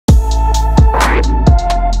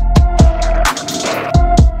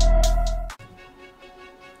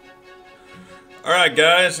Alright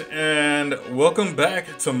guys, and welcome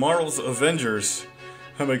back to Marvel's Avengers.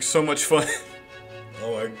 Having so much fun.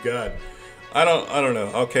 Oh my god. I don't know.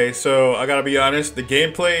 Okay, so I gotta be honest, the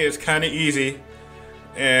gameplay is kinda easy.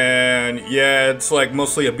 And yeah, it's like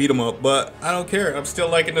mostly a beat 'em up, but I don't care. I'm still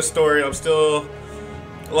liking the story. I'm still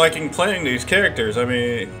liking playing these characters. I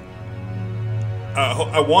mean,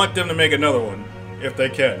 I want them to make another one, if they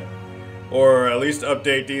can. Or at least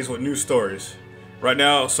update these with new stories. Right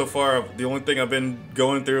now, so far, the only thing I've been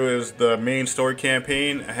going through is the main story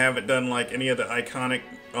campaign. I haven't done like any of the iconic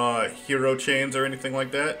hero chains or anything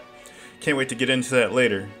like that. Can't wait to get into that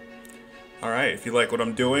later. Alright, if you like what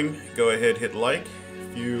I'm doing, go ahead, hit like.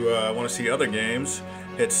 If you want to see other games,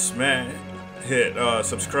 hit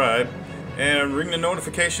subscribe, and ring the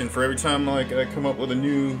notification for every time like I come up with a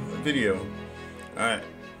new video. Alright,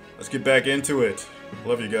 let's get back into it.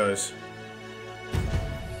 Love you guys.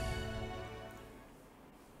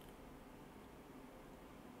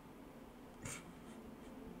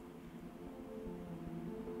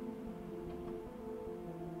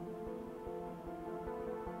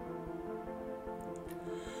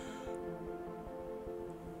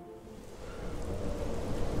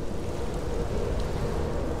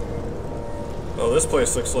 Oh, this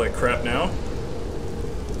place looks like crap now.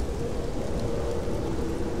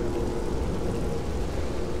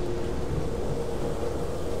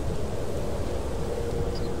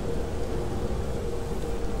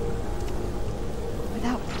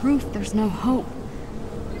 Without proof, there's no hope.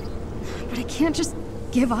 But I can't just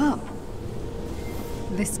give up.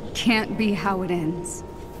 This can't be how it ends.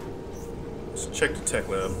 Let's check the tech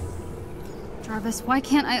lab. Jarvis, why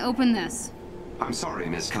can't I open this? I'm sorry,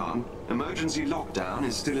 Miss Khan. Emergency lockdown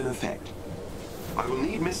is still in effect. I will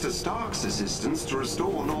need Mr. Stark's assistance to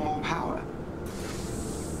restore normal power.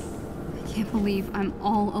 I can't believe I'm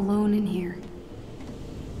all alone in here.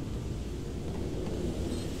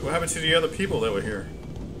 What happened to the other people that were here?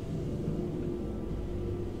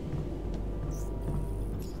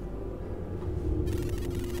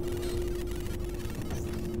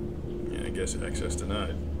 Yeah, I guess access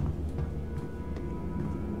denied.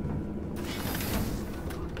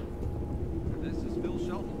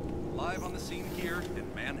 Live on the scene here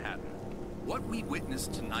in Manhattan. What we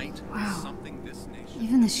witnessed tonight is something this nation...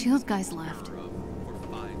 Even the SHIELD guys left.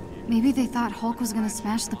 Maybe they thought Hulk was gonna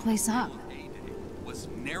smash the place up. ...was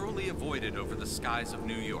narrowly avoided over the skies of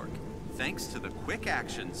New York, thanks to the quick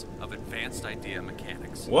actions of advanced idea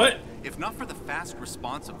mechanics. What? If not for the fast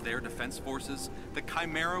response of their defense forces, the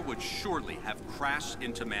Chimera would surely have crashed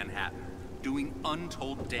into Manhattan, doing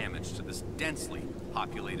untold damage to this densely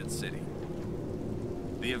populated city.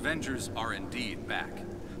 The Avengers are indeed back,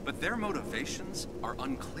 but their motivations are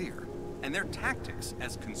unclear, and their tactics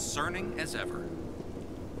as concerning as ever.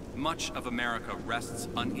 Much of America rests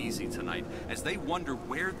uneasy tonight as they wonder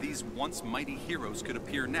where these once mighty heroes could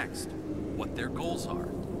appear next, what their goals are,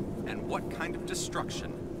 and what kind of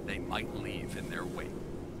destruction they might leave in their wake.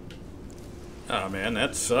 Oh man,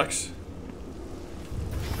 that sucks.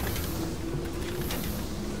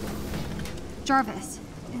 Jarvis,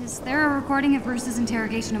 is there a recording of Bruce's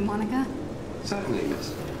interrogation of Monica? Certainly,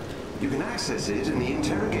 miss. You can access it in the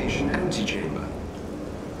interrogation antechamber.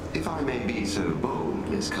 If I may be so bold,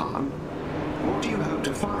 Miss Khan, what do you hope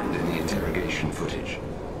to find in the interrogation footage?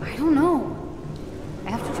 I don't know.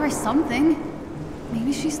 I have to try something.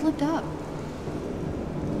 Maybe she slipped up.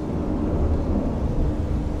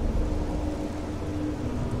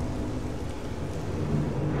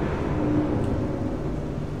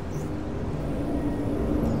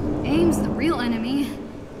 AIM's the real enemy.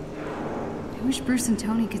 I wish Bruce and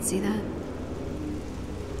Tony could see that.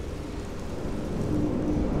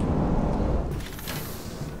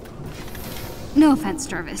 No offense,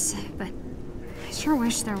 Jarvis, but I sure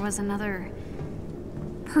wish there was another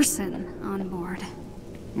person on board.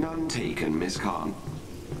 None taken, Miss Khan.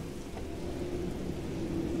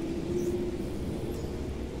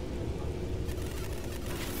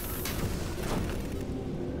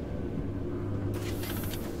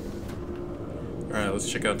 Alright, let's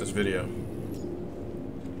check out this video.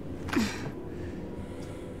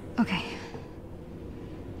 Okay.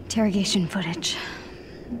 Interrogation footage.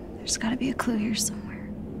 There's gotta be a clue here somewhere.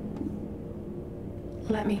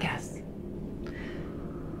 Let me guess.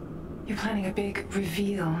 You're planning a big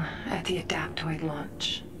reveal at the Adaptoid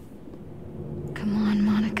launch. Come on,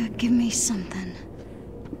 Monica, give me something.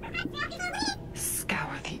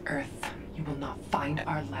 Scour the Earth. You will not find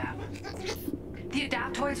our lab. The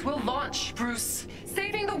Adaptoids will launch, Bruce.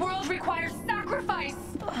 Saving the world requires sacrifice!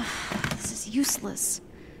 This is useless.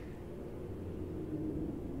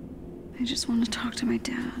 I just want to talk to my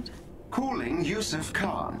dad. Calling Yusuf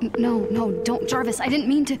Khan. No, don't, Jarvis. I didn't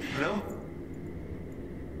mean to. Hello?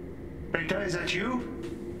 Beta, is that you?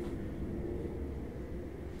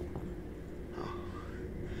 Oh.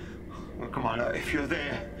 Well, come on, if you're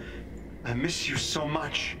there, I miss you so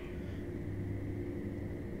much.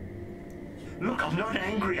 Look, I'm not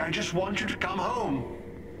angry. I just want you to come home.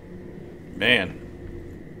 Man.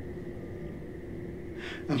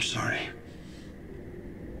 I'm sorry.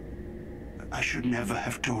 I should never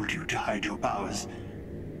have told you to hide your powers.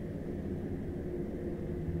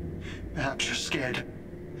 Perhaps you're scared,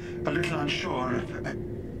 a little unsure.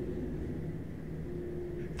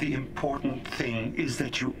 The important thing is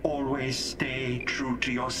that you always stay true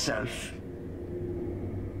to yourself.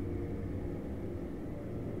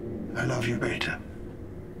 I love you, Beta.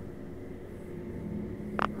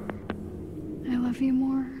 I love you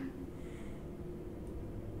more.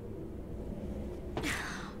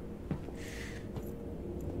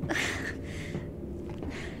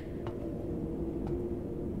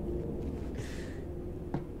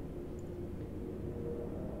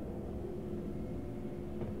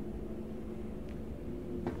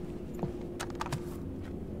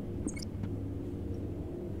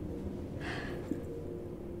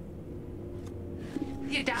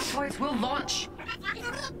 The adaptoids will launch.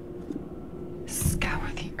 Scour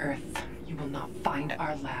the Earth. You will not find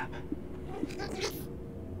our lab.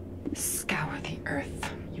 Scour the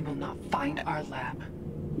Earth. You will not find our lab.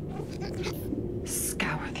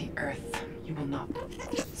 Scour the Earth. You will not.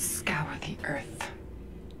 Scour the Earth.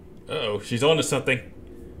 Uh-oh, she's on to something.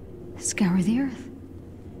 Scour the Earth.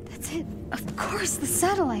 That's it. Of course, the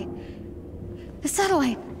satellite. The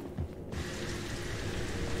satellite.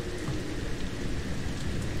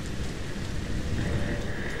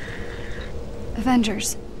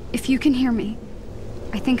 Avengers, if you can hear me,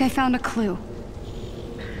 I think I found a clue.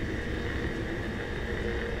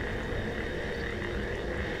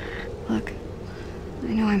 Look, I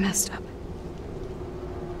know I messed up.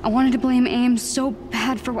 I wanted to blame AIM so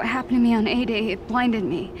bad for what happened to me on A-Day, it blinded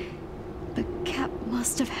me. But Cap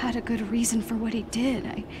must have had a good reason for what he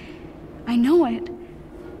did. I know it.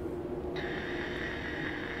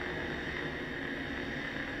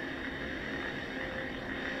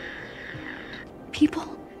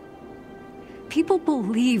 People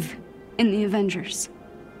believe in the Avengers.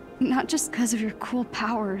 Not just because of your cool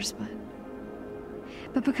powers,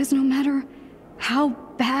 but because no matter how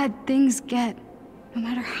bad things get, no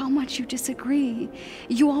matter how much you disagree,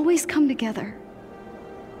 you always come together.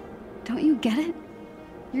 Don't you get it?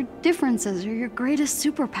 Your differences are your greatest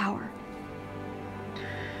superpower.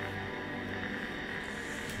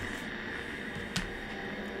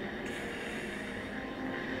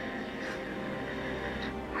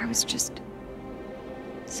 I was just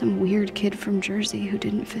some weird kid from Jersey who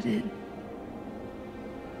didn't fit in.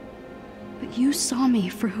 But you saw me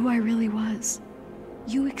for who I really was.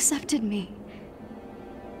 You accepted me.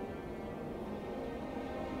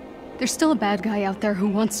 There's still a bad guy out there who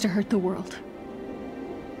wants to hurt the world.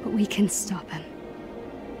 But we can stop him.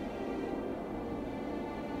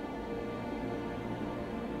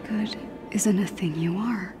 Good isn't a thing you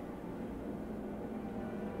are.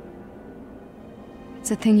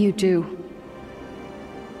 It's a thing you do.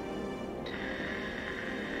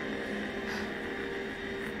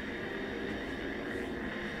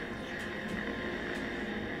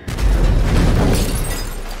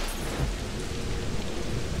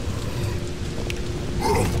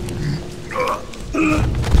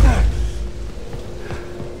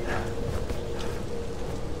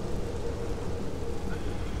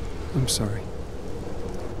 I'm sorry.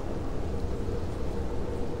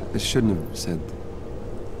 I shouldn't have said.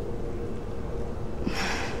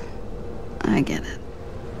 I get it.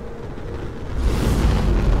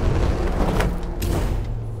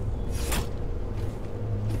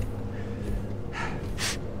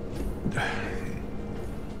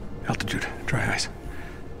 Altitude, dry eyes.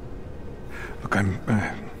 Look, I'm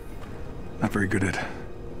not very good at.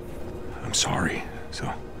 I'm sorry,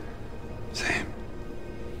 so. Same.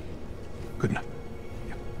 Good enough.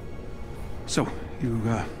 Yeah. So, you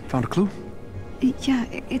found a clue? Yeah,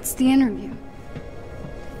 it's the interview.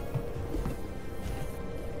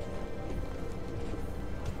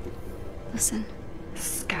 Listen.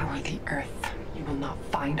 Scour the Earth. You will not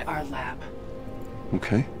find our lab.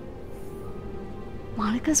 Okay.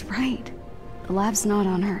 Monica's right. The lab's not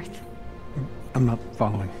on Earth. I'm not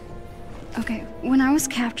following. Okay, when I was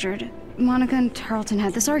captured, Monica and Tarleton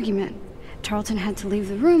had this argument. Tarleton had to leave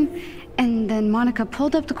the room, and then Monica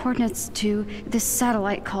pulled up the coordinates to this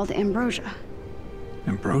satellite called Ambrosia.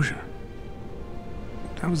 Ambrosia?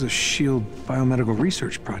 That was a SHIELD biomedical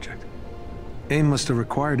research project. AIM must have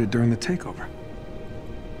required it during the takeover.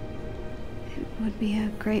 It would be a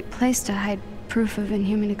great place to hide proof of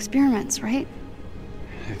inhuman experiments, right?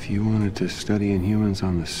 If you wanted to study Inhumans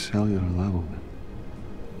on the cellular level, then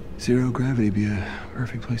zero gravity would be a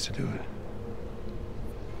perfect place to do it.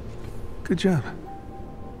 Good job.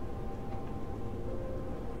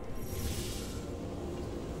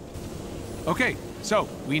 Okay, so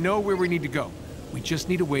we know where we need to go. We just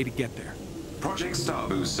need a way to get there. Project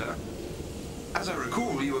Starboost, sir. As I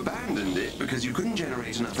recall, you abandoned it because you couldn't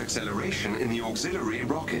generate enough acceleration in the auxiliary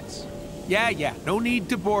rockets. Yeah, no need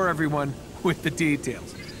to bore everyone with the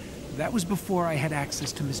details. That was before I had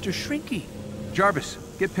access to Mr. Shrinky. Jarvis,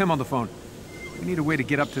 get Pym on the phone. We need a way to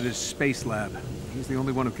get up to this space lab. He's the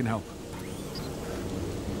only one who can help.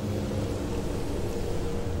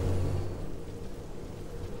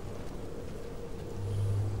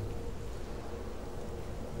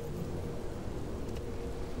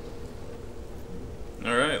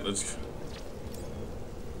 All right, let's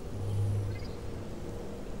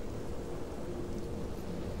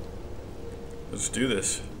do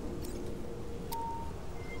this.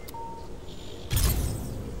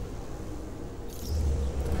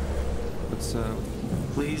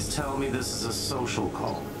 Please tell me this is a social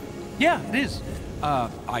call. Yeah, it is.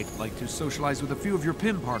 I'd like to socialize with a few of your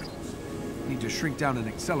Pym particles. Need to shrink down an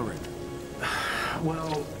accelerator.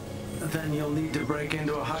 Well, then you'll need to break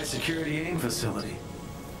into a high-security AIM facility.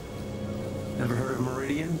 Ever heard of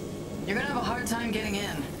Meridian? You're gonna have a hard time getting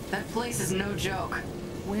in. That place is no joke.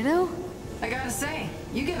 Widow? I gotta say,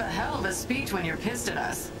 you give a hell of a speech when you're pissed at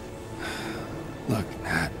us. Look,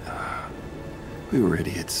 Nat, we were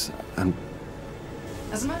idiots.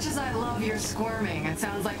 As much as I love your squirming, it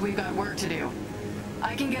sounds like we've got work to do.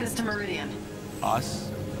 I can get us to Meridian.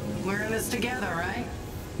 Us? We're in this together, right?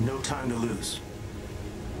 No time to lose.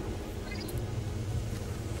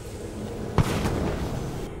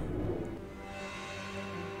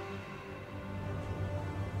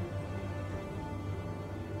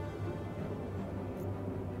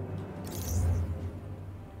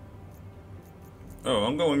 Oh,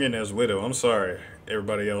 I'm going in as Widow. I'm sorry,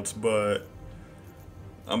 everybody else, but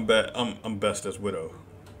I'm best as Widow.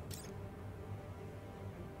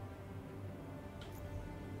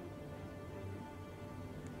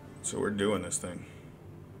 So we're doing this thing.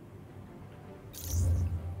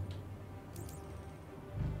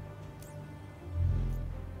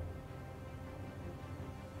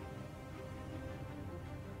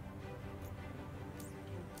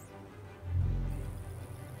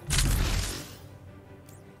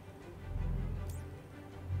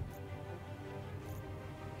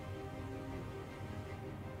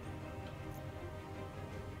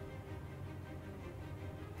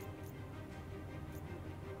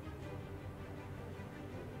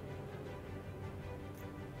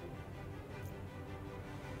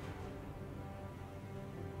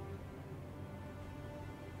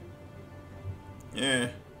 Yeah.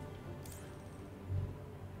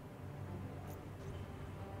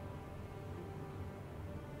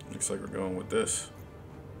 Looks like we're going with this.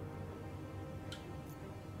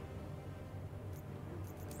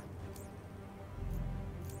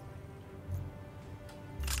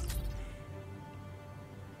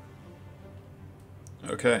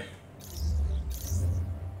 Okay.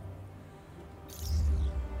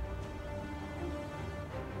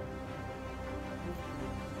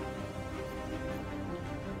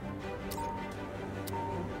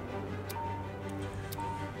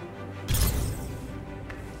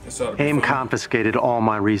 AIM confiscated all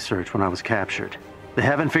my research when I was captured. They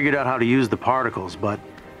haven't figured out how to use the particles, but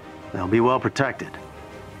they'll be well protected.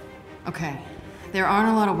 Okay, there aren't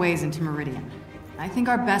a lot of ways into Meridian. I think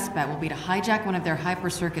our best bet will be to hijack one of their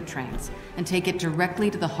hyper-circuit trains and take it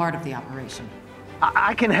directly to the heart of the operation.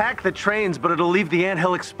 I can hack the trains, but it'll leave the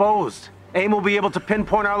anthill exposed. AIM will be able to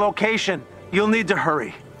pinpoint our location. You'll need to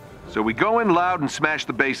hurry. So we go in loud and smash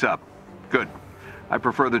the base up. Good. I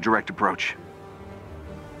prefer the direct approach.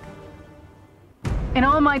 In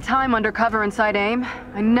all my time undercover inside AIM,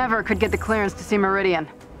 I never could get the clearance to see Meridian.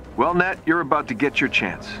 Well, Nat, you're about to get your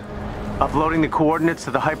chance. Uploading the coordinates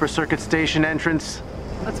to the hyper-circuit station entrance.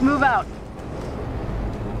 Let's move out.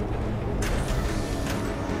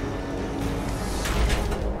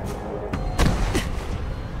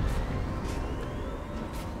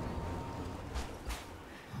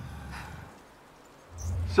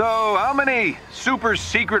 So, how many super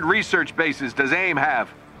secret research bases does AIM have?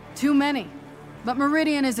 Too many. But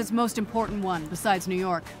Meridian is its most important one, besides New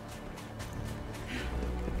York.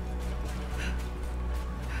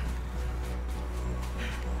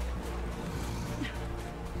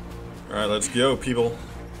 All right, let's go, people.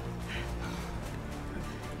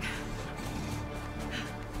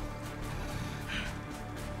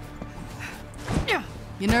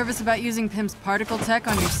 You nervous about using Pym's particle tech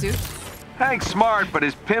on your suit? Hank's smart, but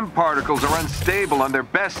his PIM particles are unstable on their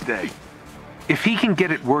best day. If he can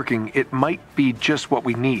get it working, it might be just what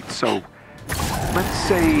we need, so let's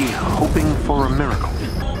say hoping for a miracle.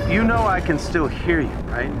 You know I can still hear you,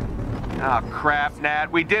 right? Oh, crap,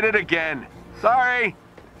 Nat. We did it again. Sorry.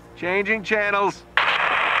 Changing channels.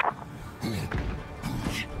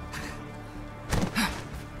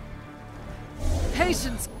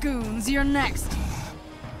 Patience, goons, you're next.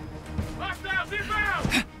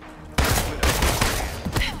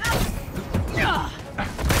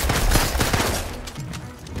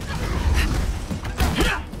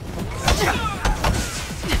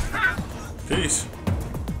 Peace.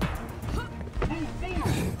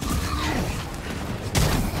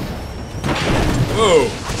 Whoa.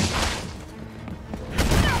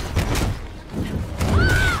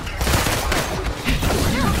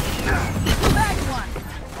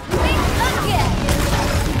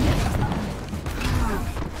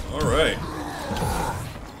 All right.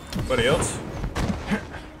 Anybody else?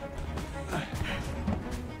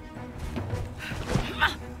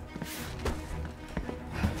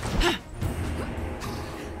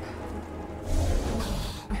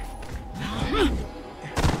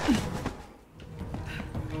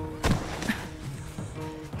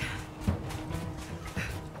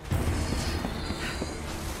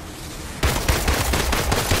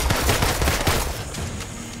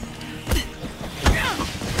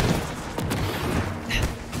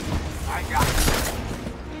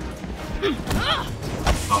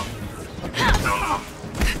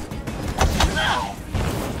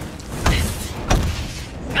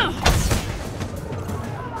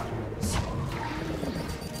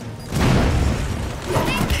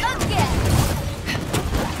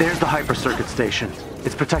 There's the hyper-circuit station.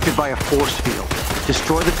 It's protected by a force field.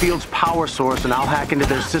 Destroy the field's power source and I'll hack into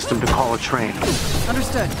their system to call a train.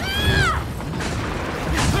 Understood.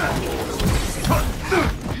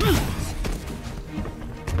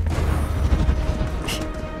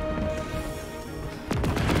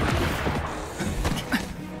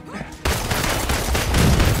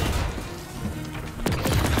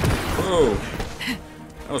 Whoa.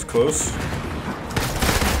 That was close.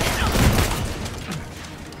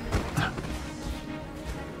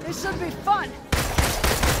 This should be fun.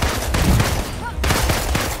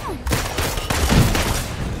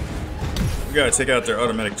 We gotta take out their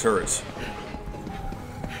automatic turrets.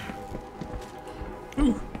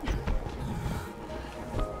 Ooh.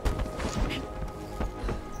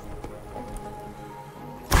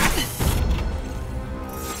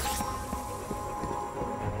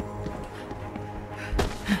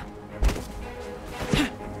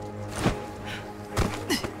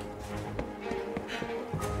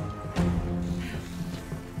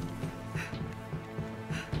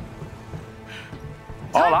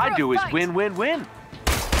 All I do is win, win, win.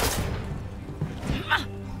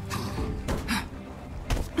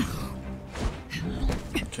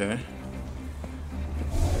 Okay.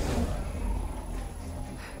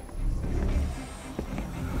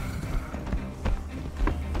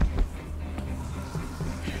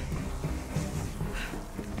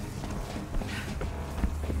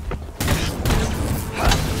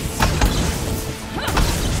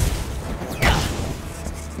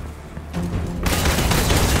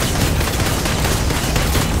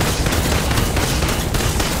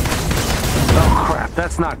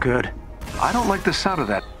 That's not good. I don't like the sound of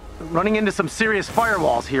that. Running into some serious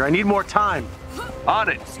firewalls here. I need more time. On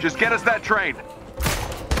it. Just get us that train.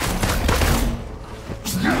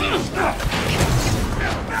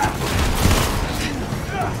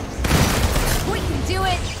 We can do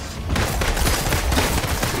it!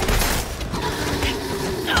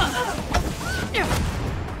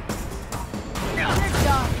 They're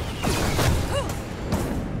done.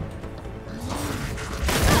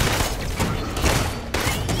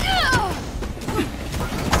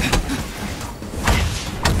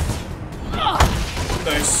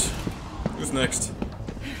 Nice. Who's next?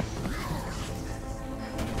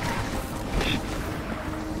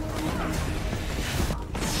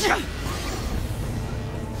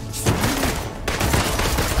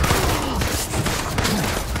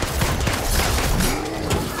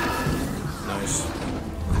 Nice.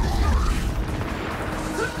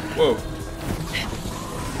 Whoa.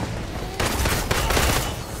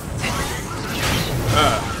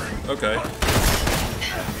 Ah, okay.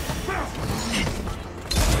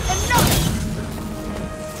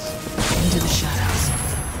 Into the shadows.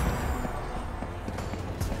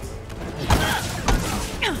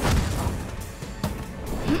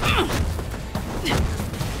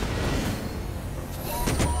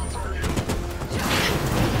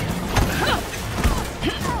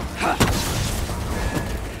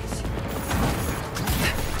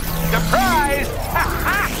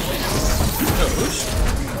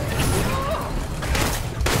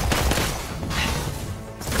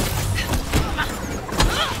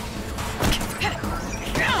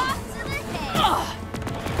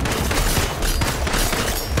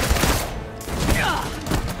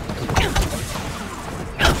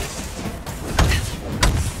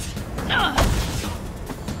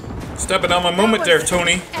 Stepping on my moment there,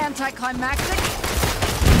 Tony. Anticlimactic.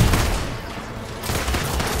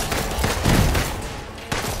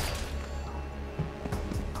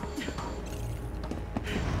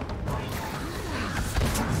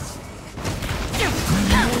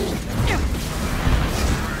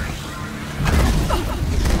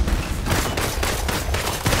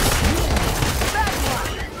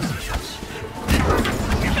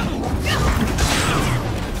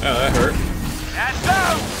 Oh, that hurt. That's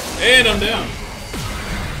down! And I'm down.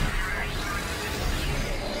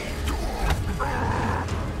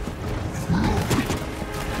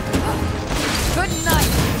 Good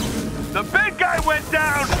night. The big guy went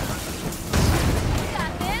down!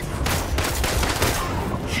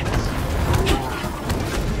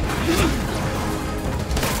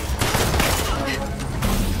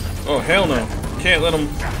 Oh, hell no. Can't let him...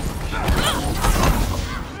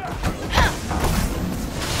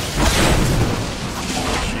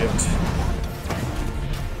 Shit.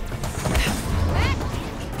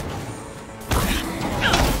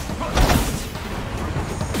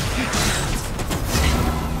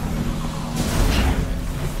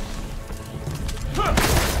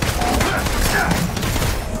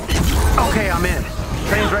 Okay, I'm in.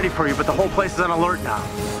 Train's ready for you, but the whole place is on alert now.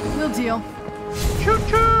 We'll deal.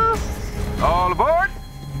 Choo-choo! All aboard?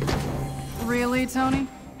 Really, Tony?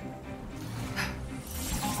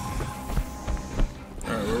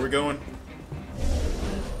 Alright, where are we going?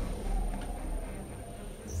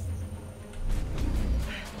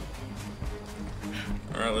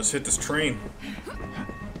 Alright, let's hit this train.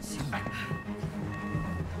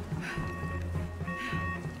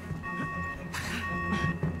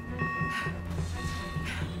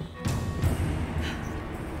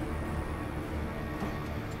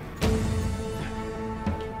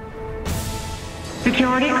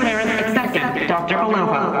 Security clearance accepted, Dr.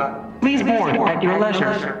 Belova. Please board at your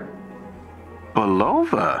leisure.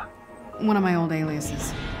 Belova? One of my old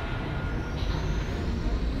aliases.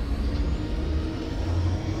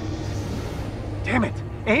 Damn it!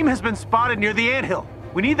 AIM has been spotted near the anthill.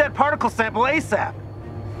 We need that particle sample ASAP.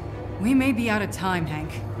 We may be out of time, Hank.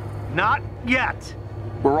 Not yet.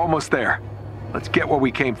 We're almost there. Let's get what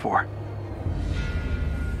we came for.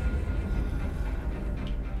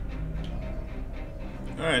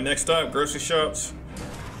 Alright, next stop, grocery shops.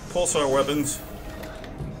 Pulsar weapons.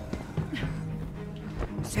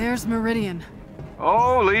 There's Meridian.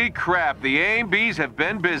 Holy crap, the AIM bees have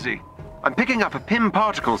been busy. I'm picking up a PIM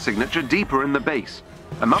particle signature deeper in the base.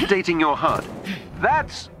 I'm updating your HUD.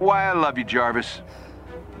 That's why I love you, Jarvis.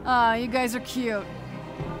 Ah, you guys are cute.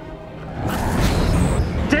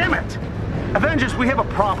 Damn it! Avengers, we have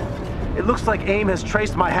a problem. It looks like AIM has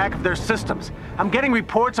traced my hack of their systems. I'm getting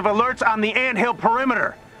reports of alerts on the anthill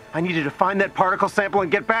perimeter. I need you to find that particle sample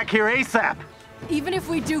and get back here ASAP. Even if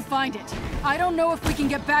we do find it, I don't know if we can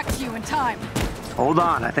get back to you in time. Hold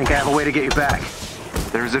on, I think I have a way to get you back.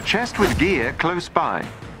 There is a chest with gear close by.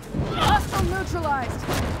 Hostile neutralized.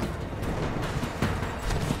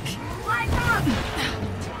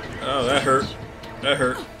 Oh, that hurt. That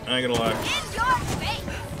hurt. I ain't gonna lie. In your face.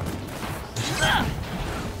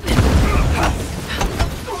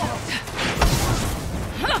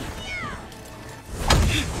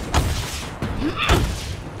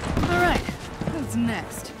 All right, who's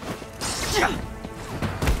next?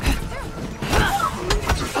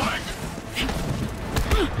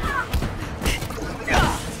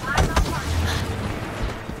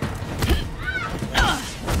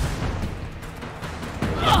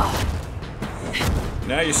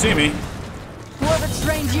 Now you see me. Whoever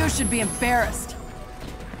trained you should be embarrassed.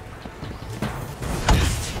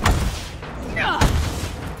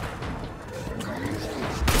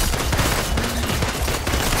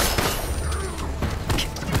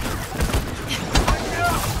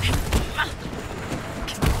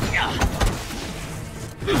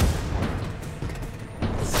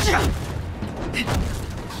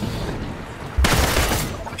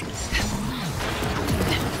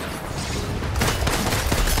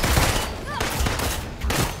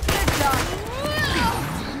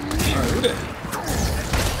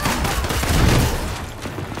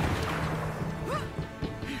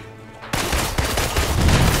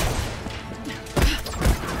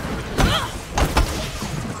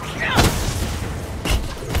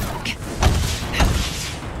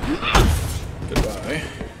 Goodbye.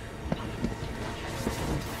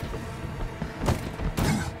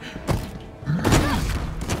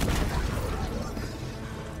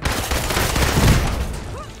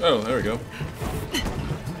 Oh, there we go.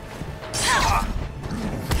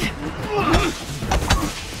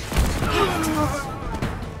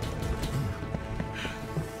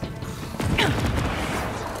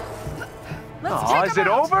 Is it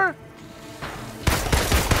over?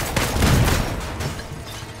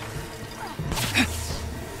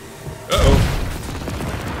 Uh-oh.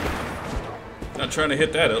 Not trying to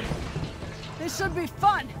hit that up. This should be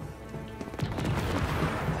fun.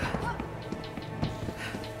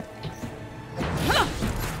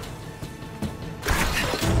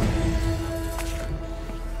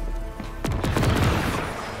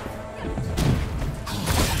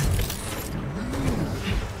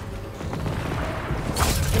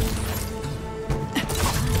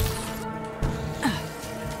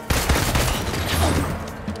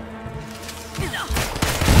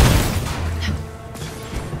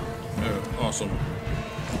 Awesome.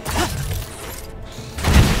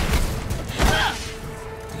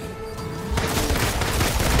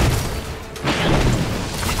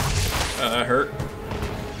 That hurt.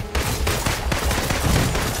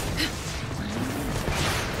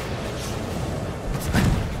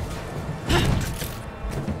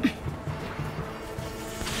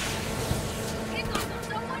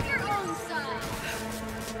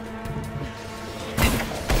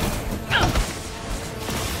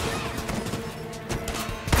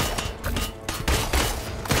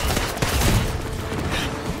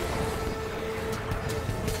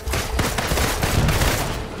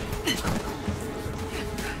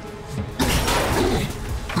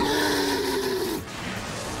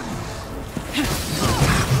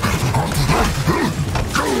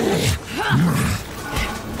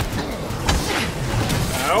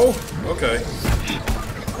 Ow. Okay.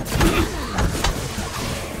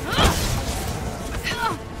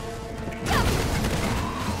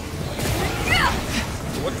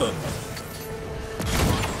 What the?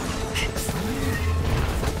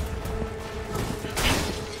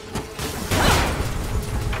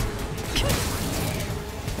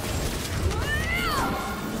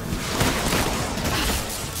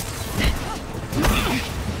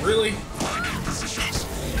 Really?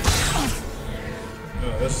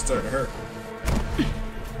 Oh, this is starting to hurt.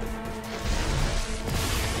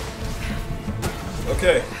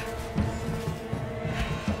 Okay.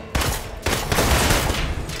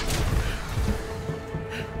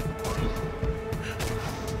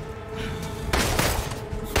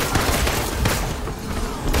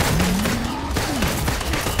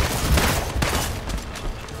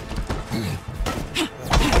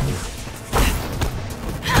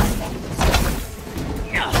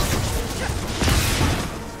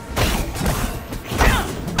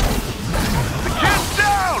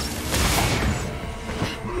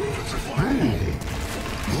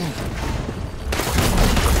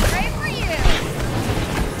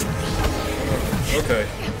 Okay.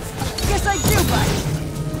 Guess I do, bud.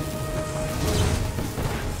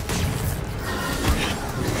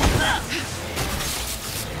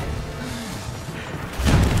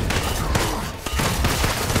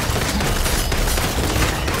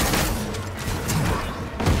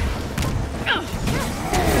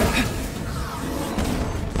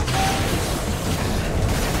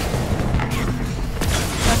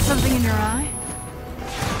 Got something in your eye?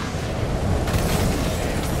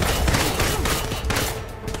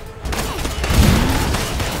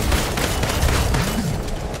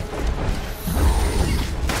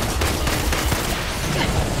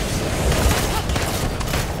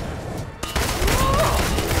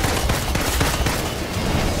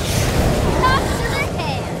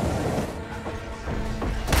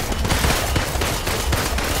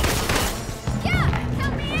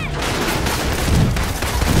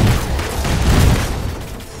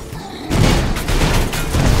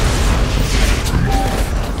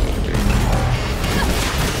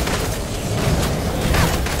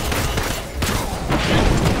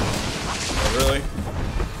 Really?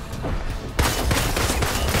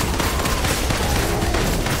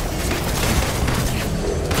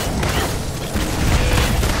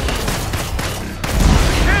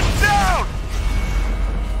 Get down!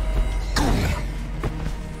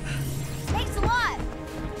 Thanks a lot.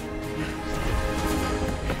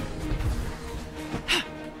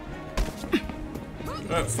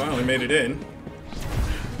 Oh, finally made it in.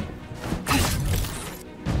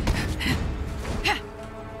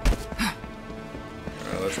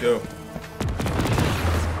 Alright, let's go.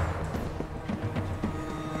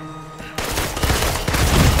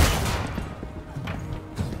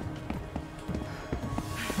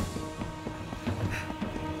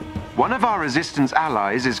 One of our resistance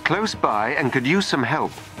allies is close by and could use some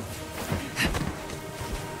help.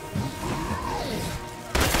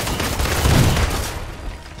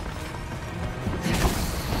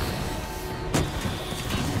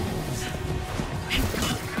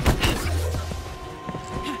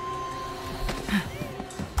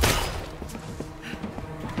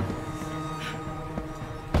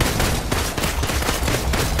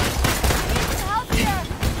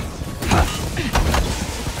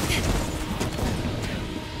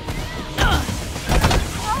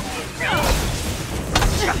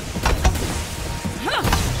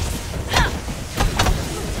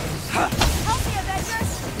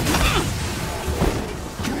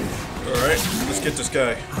 get this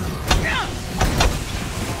guy.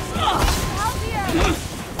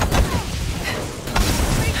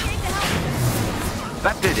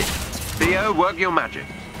 That did it. Theo, work your magic.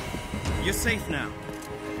 You're safe now.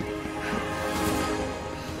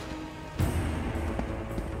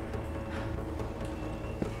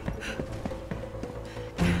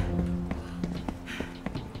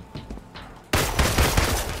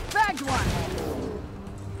 Bagged one.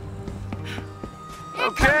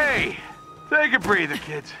 Okay. Take a breather,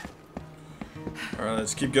 kids. Alright,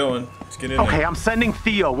 let's keep going. Let's get in there. Okay, I'm sending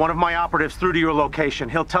Theo, one of my operatives, through to your location.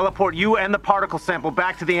 He'll teleport you and the particle sample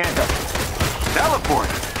back to the anthill. Teleport.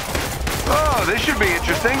 Oh, this should be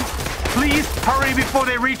interesting. Please hurry before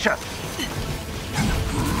they reach us.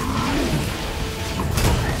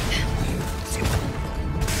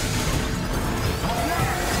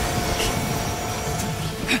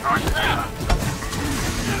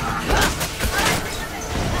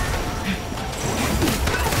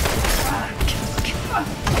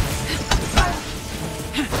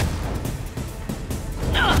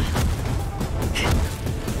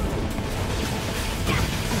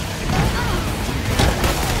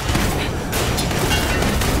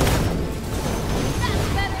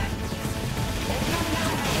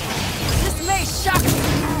 This may shock you.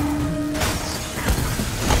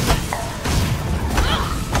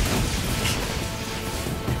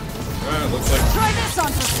 Alright, looks like... Try this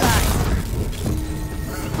on for size.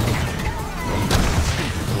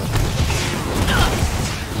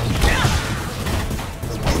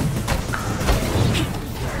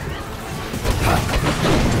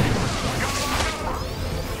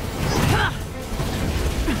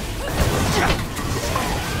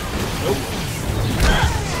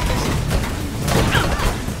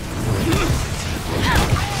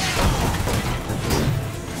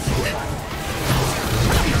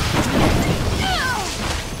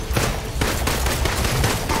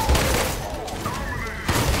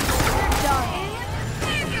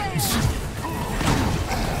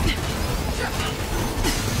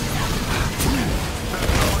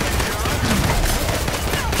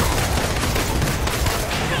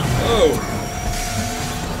 Oh!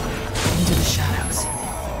 Into the shadows.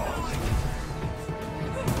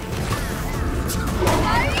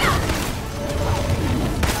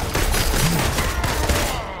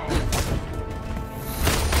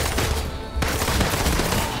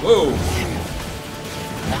 Whoa!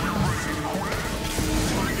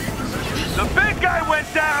 The big guy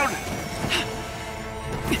went down!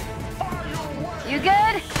 You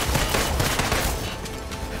good?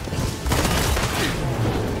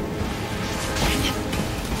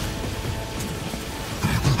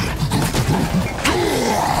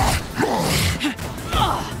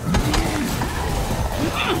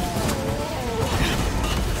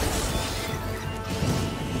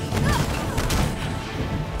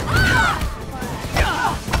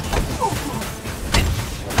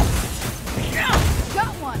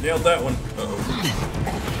 Got one. Nailed that one. Uh-oh.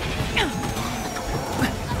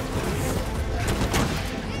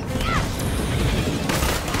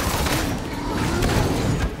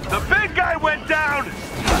 The big guy went down!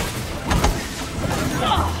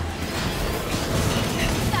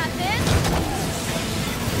 Got this?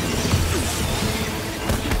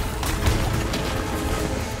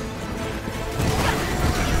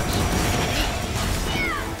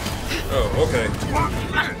 Oh, okay.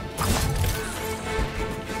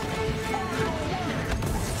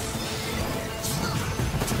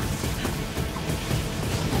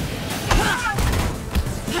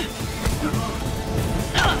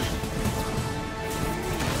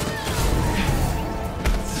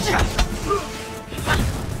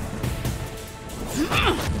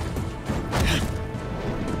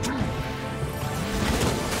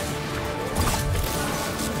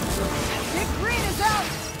 Big Green is out.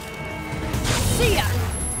 See ya.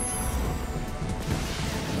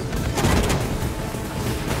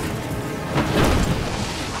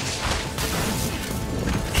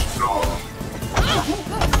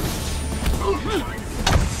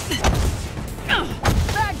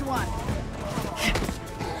 Bagged one.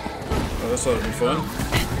 Oh, this ought to be fun.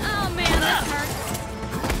 Oh man, that hurts.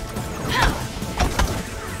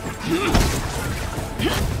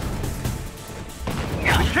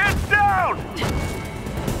 The kid's down!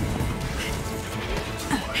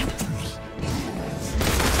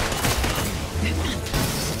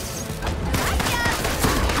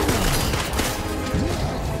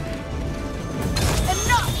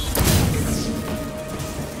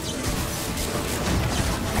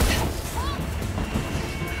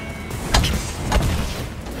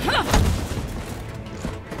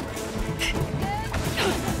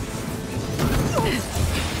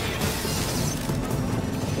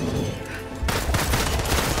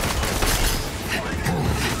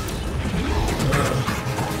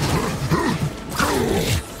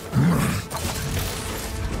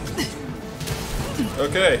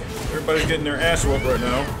 Everybody's getting their ass whooped right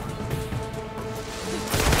now.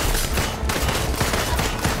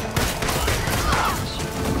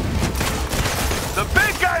 The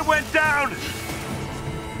big guy went down!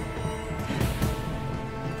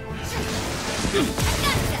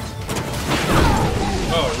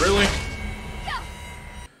 Oh, really?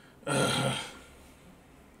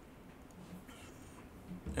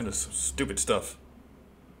 And it's some stupid stuff.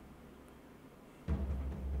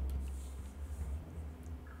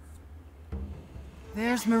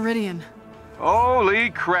 There's Meridian. Holy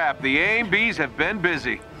crap, the AIM-Bs have been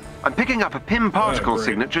busy. I'm picking up a PIM particle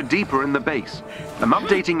signature deeper in the base. I'm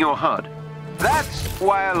updating your HUD. That's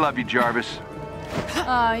why I love you, Jarvis.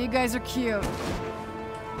 Ah, you guys are cute.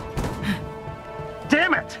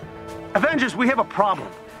 Damn it! Avengers, we have a problem.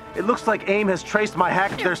 It looks like AIM has traced my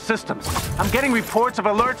hack of their systems. I'm getting reports of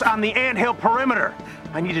alerts on the anthill perimeter.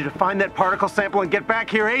 I need you to find that particle sample and get back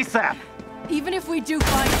here ASAP. Even if we do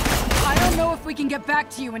find it, I don't know if we can get back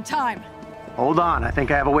to you in time. Hold on, I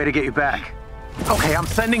think I have a way to get you back. Okay, I'm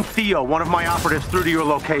sending Theo, one of my operatives, through to your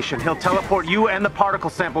location. He'll teleport you and the particle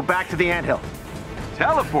sample back to the anthill.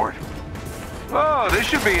 Teleport? Oh, this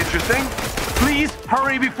should be interesting. Please,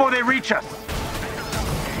 hurry before they reach us.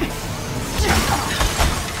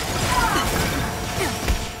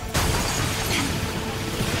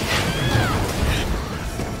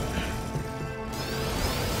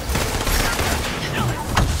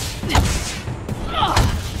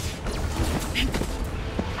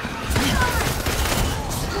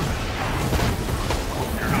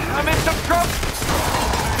 I'm in some trouble!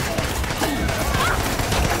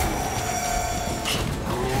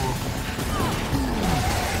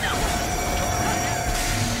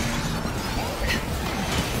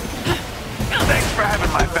 Thanks for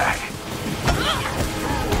having my back.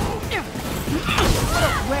 What a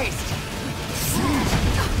waste.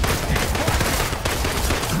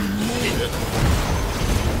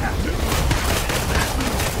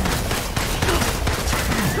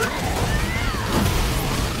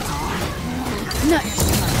 Nice.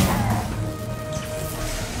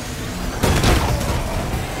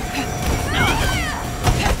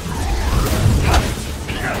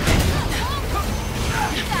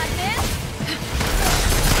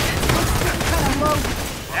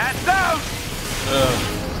 That's out!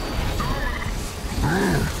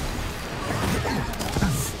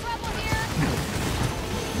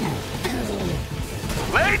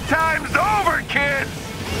 Playtime's over, kids!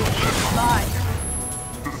 Bye.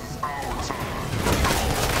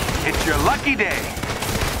 It's your lucky day.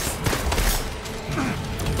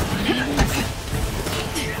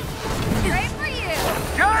 Great for you!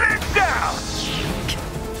 Got it down!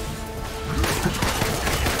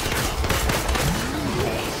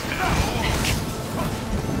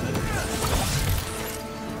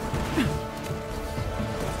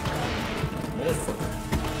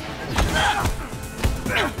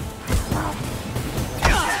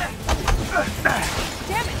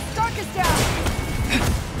 Damn it, Stark is down.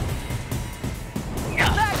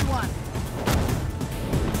 Bad one.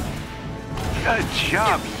 Good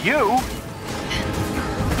job, you!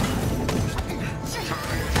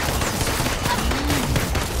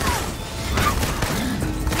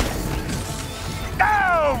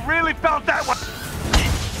 Oh, really felt that one!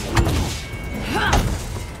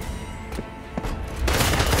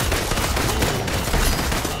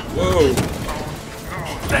 Whoa.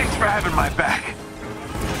 Thanks for having my back.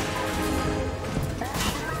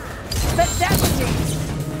 Fatality.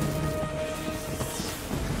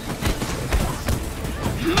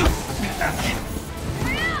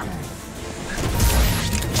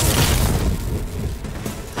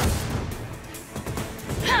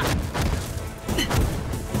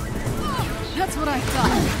 That's what I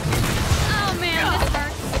thought. Oh man, this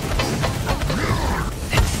hurts.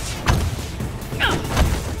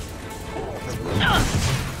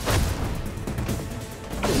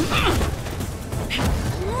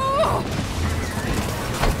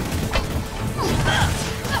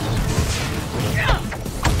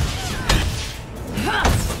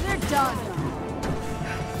 They're done.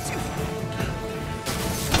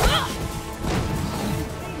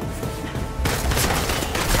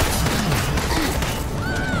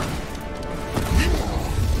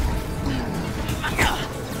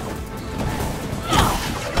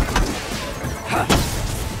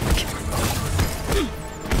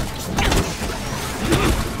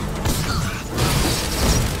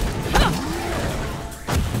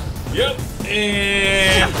 Yep,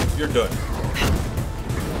 and you're done.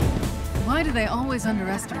 Why do they always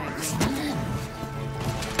underestimate me?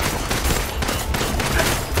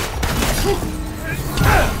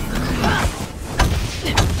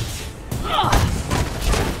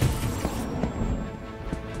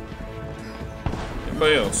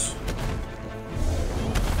 everybody else.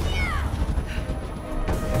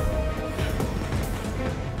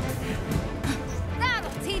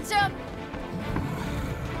 That'll teach him.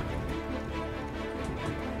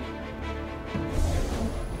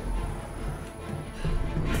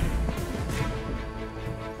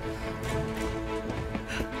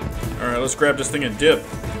 All right, let's grab this thing and dip.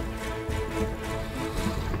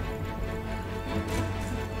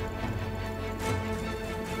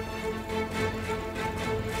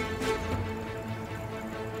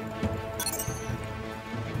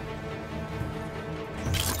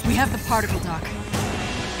 We have the particle dock.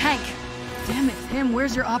 Hank! Damn it, Pym,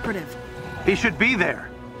 where's your operative? He should be there.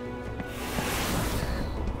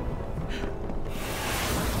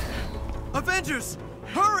 Avengers!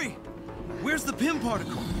 Hurry! Where's the Pym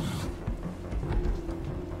particle?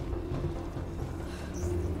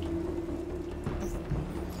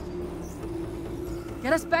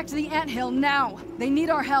 Get us back to the anthill now! They need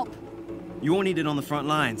our help! You won't need it on the front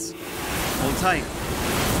lines. Hold tight.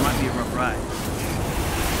 This might be a rough ride.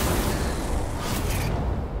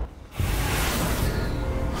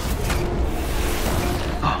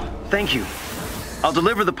 Oh, thank you. I'll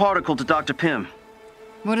deliver the particle to Dr. Pym.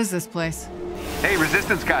 What is this place? Hey,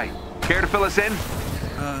 Resistance guy. Care to fill us in?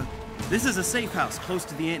 This is a safe house close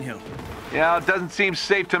to the anthill. Yeah, it doesn't seem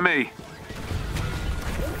safe to me.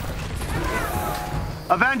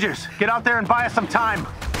 Avengers, get out there and buy us some time.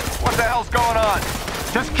 What the hell's going on?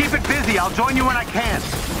 Just keep it busy. I'll join you when I can.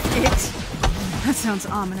 That sounds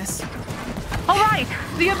ominous. All right,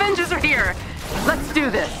 the Avengers are here. Let's do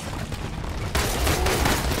this.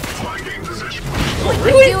 Oh,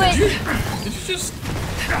 really? Do it. Did you just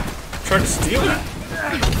try to steal it?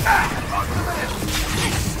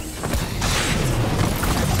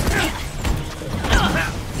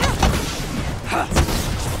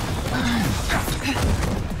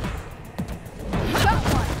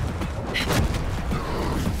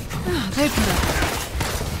 They put up.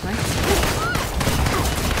 Right?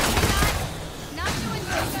 Not doing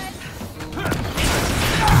so good.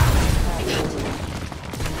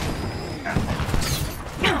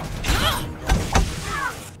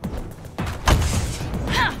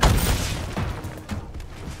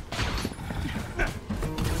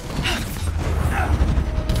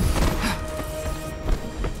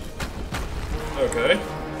 Okay.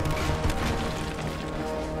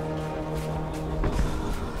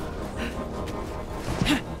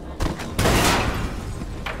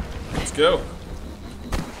 Let's go.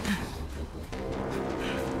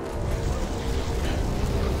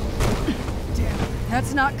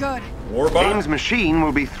 That's not good. Warbot? Aim's machine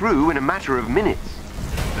will be through in a matter of minutes.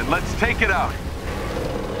 Then let's take it out.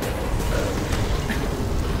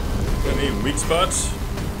 Any weak spots?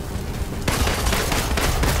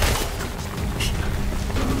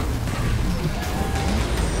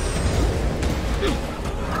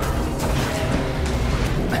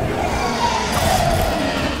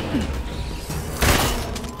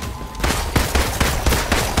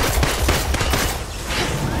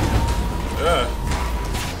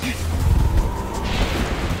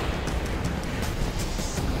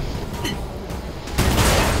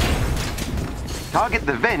 Target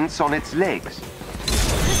the vents on its legs.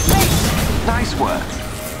 Nice work.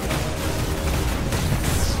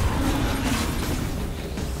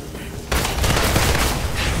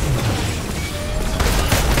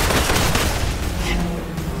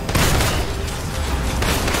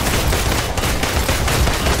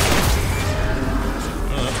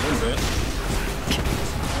 Oh, that's one vent.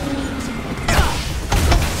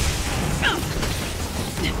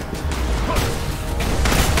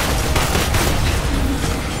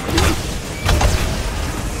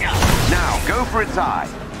 Now, go for its eye.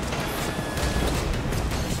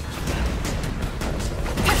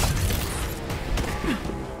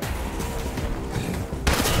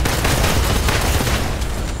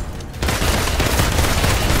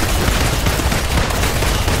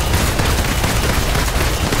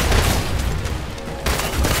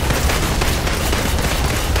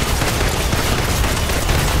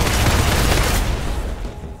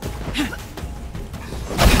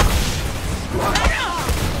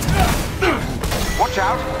 Watch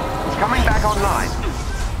out, it's coming back online.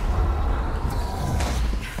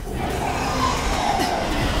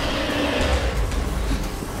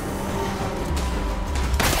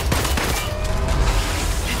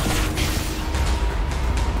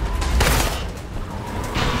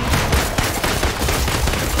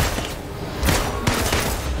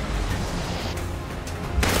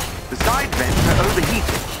 The side vents are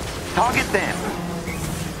overheated. Target them.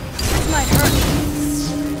 This might hurt.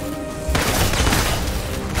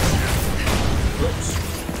 Oops.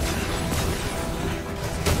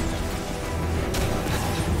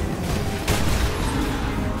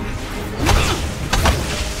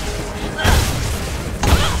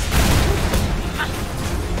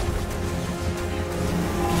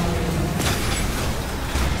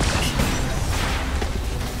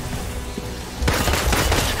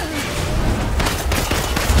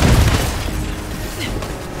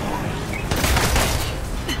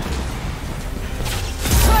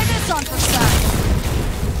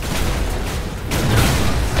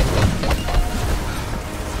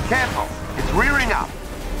 Careful, it's rearing up.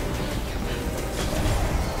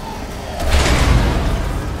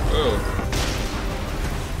 Oh.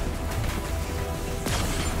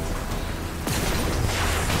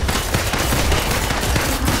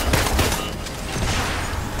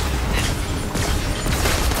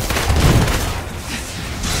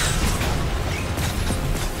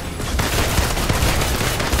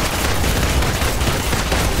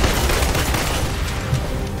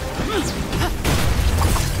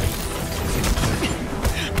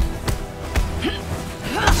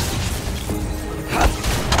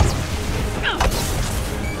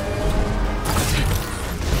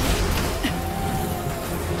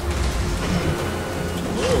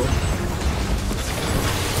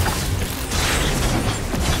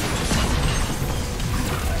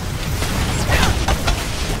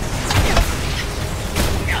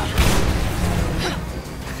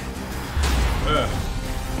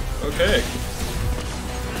 Okay.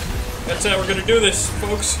 That's how we're gonna do this,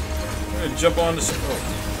 folks. We're gonna jump on this. Oh,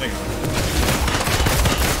 hang on.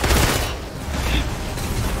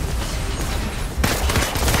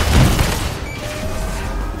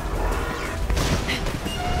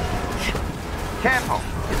 Careful,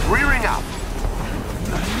 it's rearing up.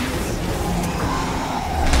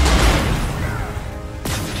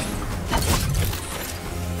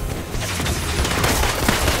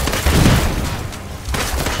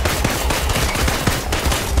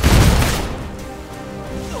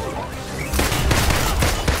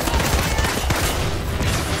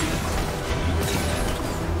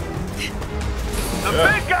 The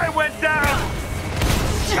big guy went down!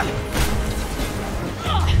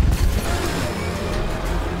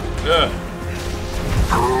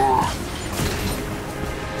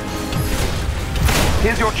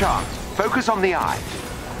 Here's your chance. Focus on the eye.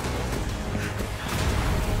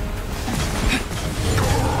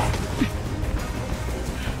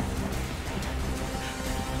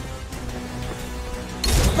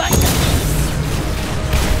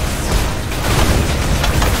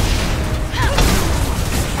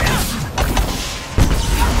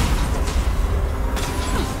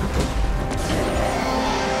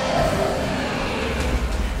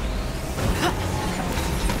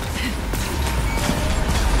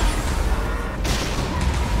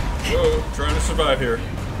 Whoa, trying to survive here.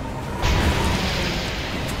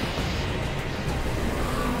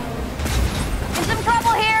 In some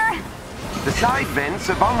trouble here. The side vents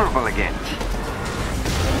are vulnerable again.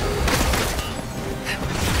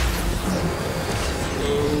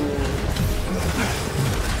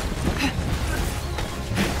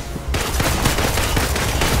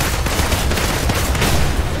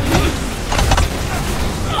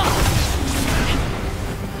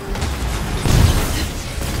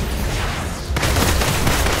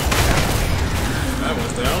 That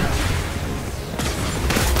one's down.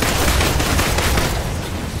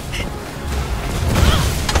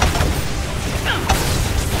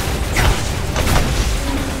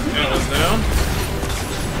 That one's down.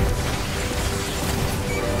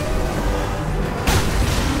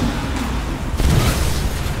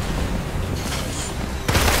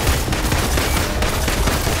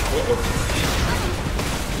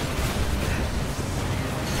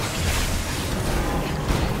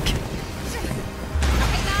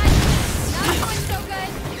 Not going so good.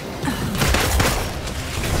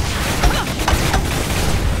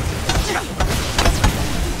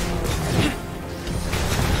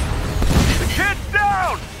 The kid's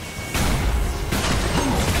down!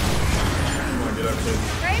 Come on, get up, kid.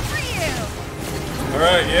 Great for you.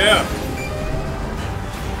 Alright, yeah.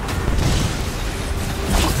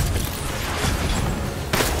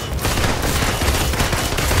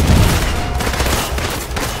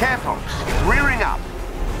 Careful, it's rearing up.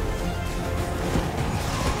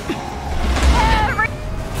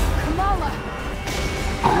 Kamala.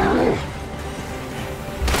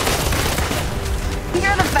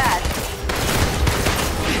 You're the best.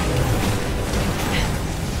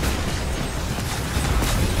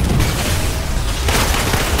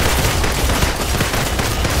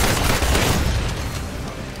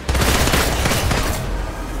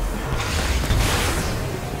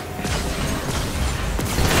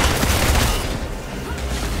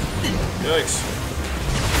 Yikes.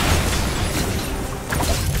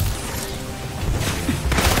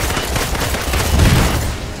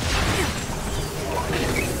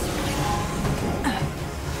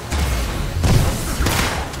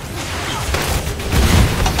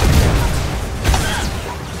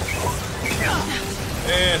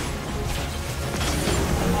 And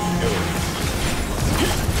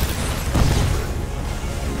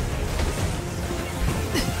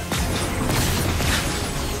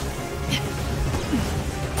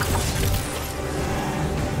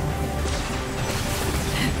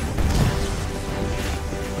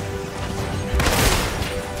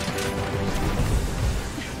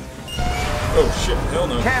Oh shit, hell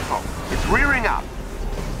no. Careful, it's rearing up.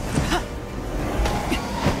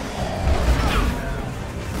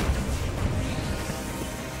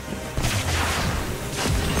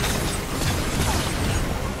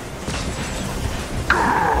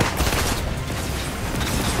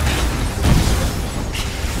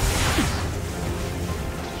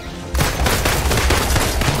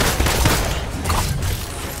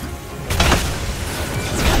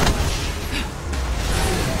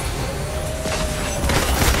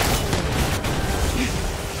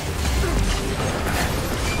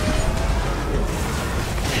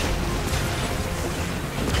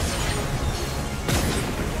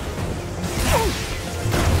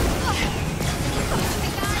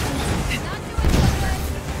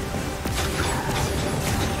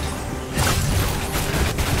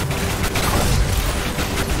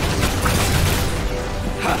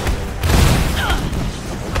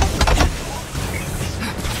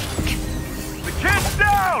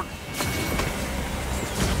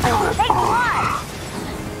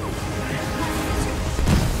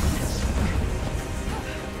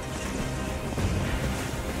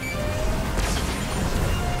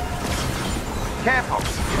 Careful,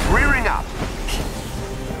 it's rearing up.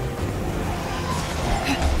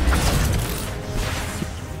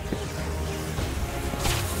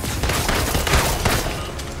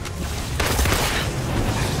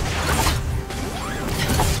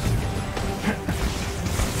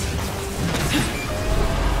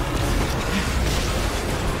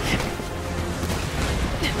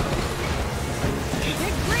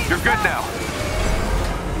 You're good now.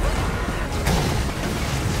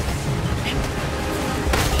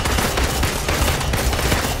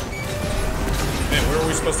 Man, where are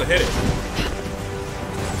we supposed to hit it?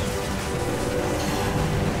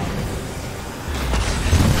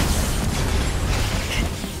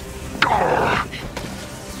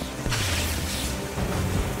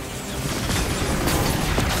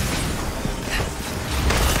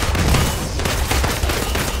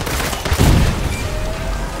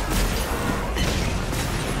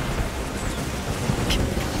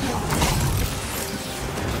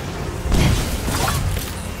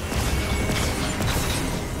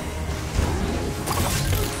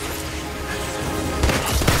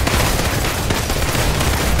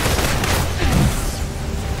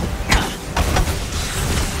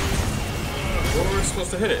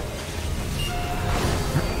 Supposed to hit it.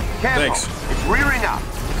 Careful. Thanks. It's rearing up.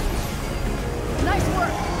 Nice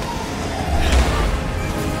work.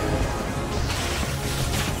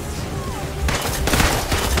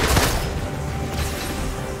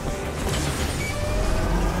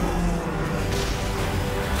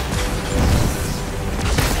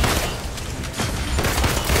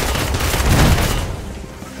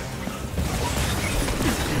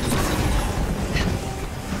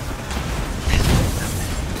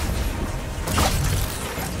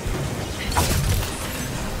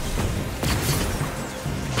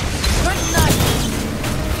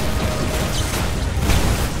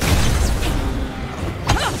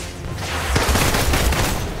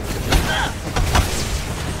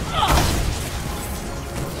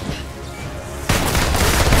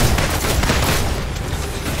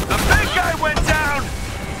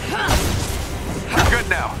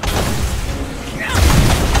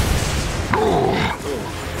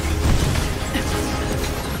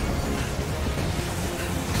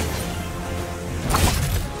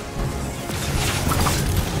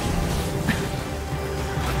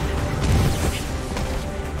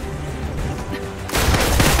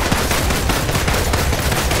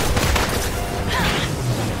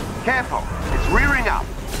 Careful, it's rearing up.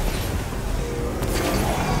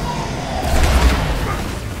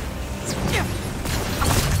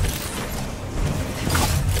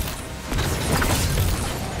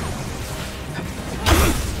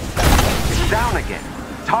 It's down again.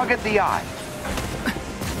 Target the eye.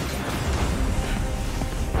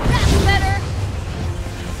 That's better.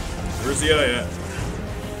 Where's the eye at?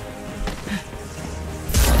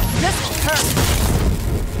 This will hurt.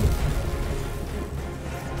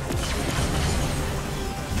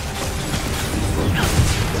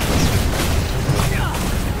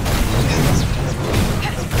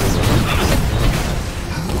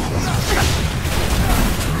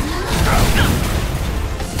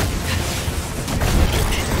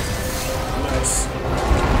 Nice.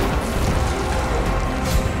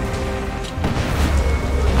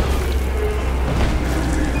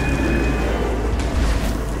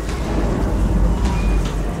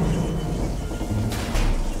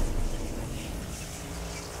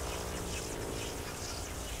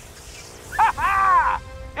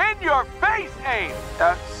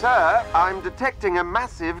 detecting a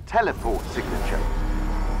massive teleport signature.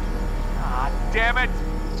 Ah, damn it!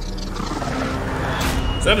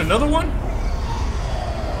 Is that another one?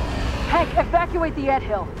 Hank, evacuate the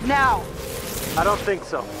Hill now. I don't think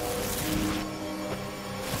so.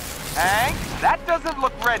 Hank, that doesn't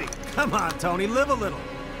look ready. Come on, Tony, live a little.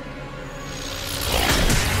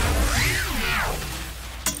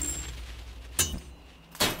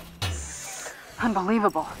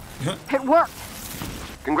 Unbelievable. It worked.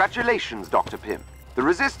 Congratulations, Dr. Pym. The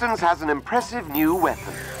Resistance has an impressive new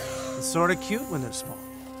weapon. It's sort of cute when they're small.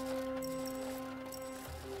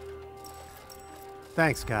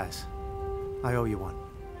 Thanks, guys. I owe you one.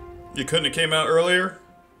 You couldn't have came out earlier?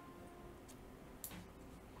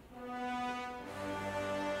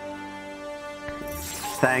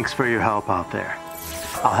 Thanks for your help out there.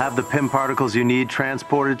 I'll have the Pym particles you need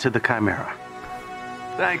transported to the Chimera.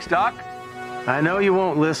 Thanks, Doc. I know you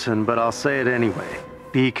won't listen, but I'll say it anyway.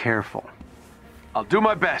 Be careful. I'll do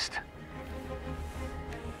my best.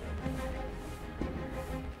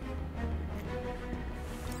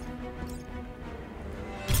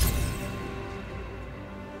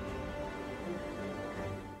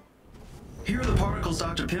 Here are the particles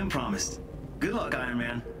Dr. Pym promised. Good luck, Iron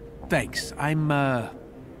Man. Thanks. I'm,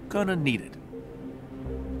 gonna need it.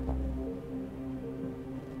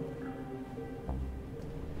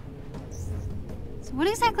 So what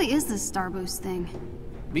exactly is this Star Boost thing?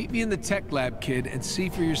 Meet me in the tech lab, kid, and see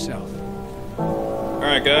for yourself.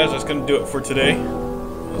 Alright guys, that's gonna do it for today.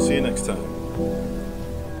 I'll see you next time.